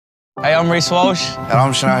Hey, I'm Reece Walsh. And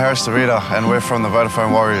I'm Harris-Tavita, and we're from the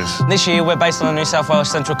Vodafone Warriors. This year, we're based on the New South Wales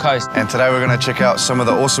Central Coast. And today we're going to check out some of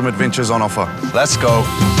the awesome adventures on offer. Let's go.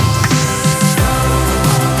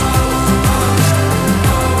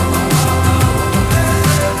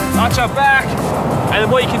 Arch our back, and then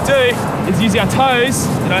what you can do is use our toes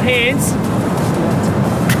and our hands,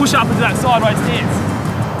 push up into that sideways stance.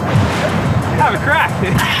 Have a crack.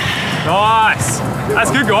 Nice.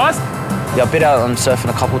 That's good, guys. Yeah, I've been out on surfing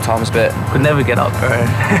a couple times, but could never get up, bro.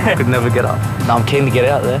 Could never get up. No, I'm keen to get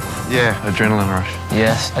out there. Yeah, adrenaline rush.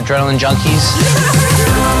 Yes, adrenaline junkies.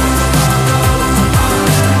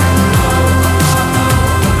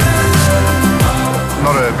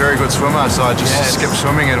 Not a very good swimmer, so I just skipped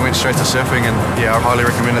swimming and went straight to surfing, and yeah, I highly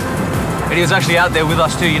recommend it. But he was actually out there with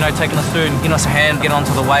us too, you know, taking us through and giving us a hand, get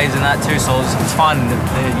onto the waves and that too, so it's fun,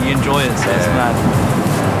 you enjoy it, so it's mad.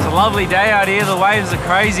 It's a lovely day out here, the waves are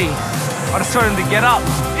crazy. I just told him to get up.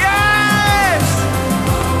 Yes!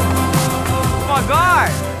 Oh my God!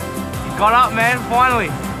 He got up, man, finally.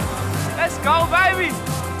 Let's go, baby!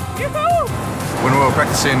 Yoo-hoo! When we were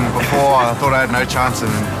practicing before, I thought I had no chance, and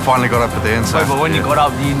then finally got up at the end. So, but when you got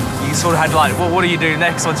up, you sort of had like, what do you do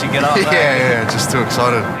next once you get up? yeah, just too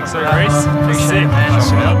excited. Thanks, Reece. Appreciate it,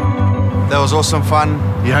 man. That was awesome fun.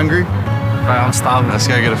 You hungry? Bro, I'm starving. Let's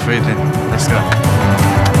go get a feed then. Let's go.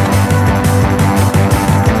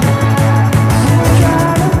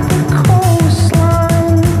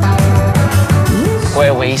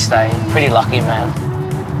 Where we stay, pretty lucky, man.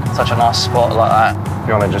 Such a nice spot like that. If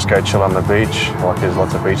you want to just go chill on the beach, like there's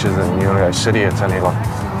lots of beaches, and you want to go city, it's only like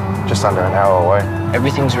just under an hour away.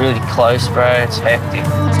 Everything's really close, bro. It's hectic.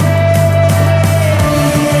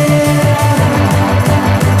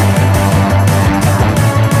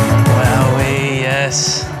 Wowee,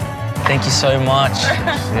 yes. Thank you so much.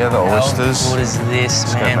 Yeah, the oysters. What is this,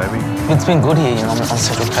 Let's man? go, baby. It's been good here, you know, on the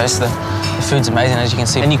Central Coast. The food's amazing, as you can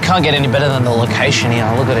see. And you can't get any better than the location, you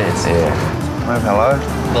know. Look at it. Wave hello.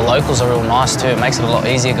 The locals are real nice too. It makes it a lot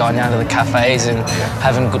easier going down to the cafes and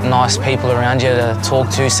having good, nice people around you to talk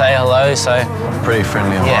to, say hello. So Pretty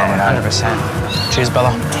friendly environment. yeah, 100%. Cheers,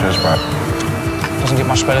 Bella. Cheers, bro. Doesn't get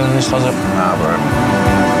much better than this, does it? Nah, bro.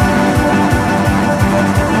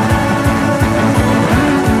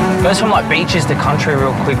 Goes from like beaches to country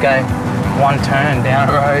real quick, eh? One turn down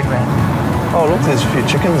the road, man. Oh, look, there's a few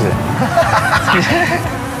chickens there.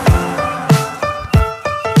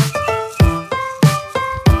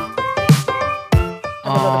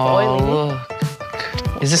 Oh,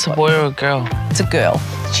 look. Is this a boy or a girl? It's a girl.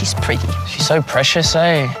 She's pretty. She's so precious,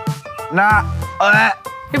 eh? Nah.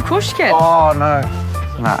 Of course you can. Oh, no.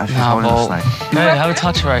 Nah, she's holding a snake. Go, have a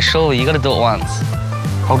touch of her, surely. You got to do it once.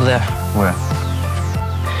 Hold there. Where?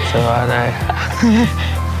 It's all right, eh?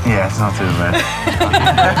 Yeah, it's not too bad.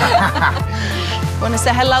 Want to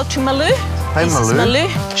say hello to Malou? Hey, This is Malou.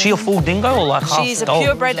 Malou. Is she a full dingo or like half She's a dog?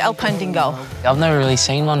 purebred alpine dingo. I've never really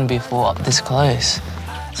seen one before up this close.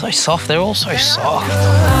 So soft, they're all so soft.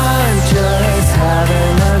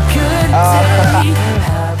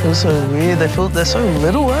 They're so weird, they're so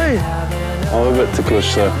little, eh? I'm a bit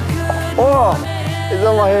ticklish, so. Oh, it's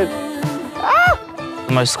on my head.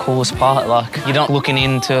 The most coolest part, like, you're not looking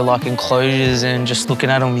into like enclosures and just looking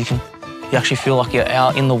at them, you actually feel like you're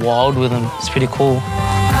out in the wild with them. It's pretty cool.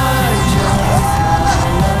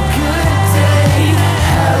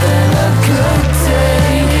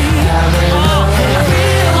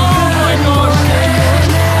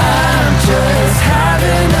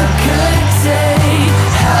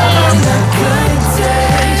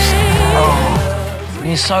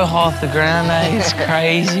 You're so high off the ground, eh? It's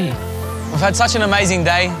crazy. We've had such an amazing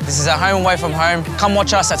day. This is our home away from home. Come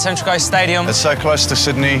watch us at Central Coast Stadium. It's so close to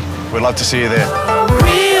Sydney. We'd love to see you there.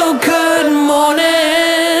 Real good morning.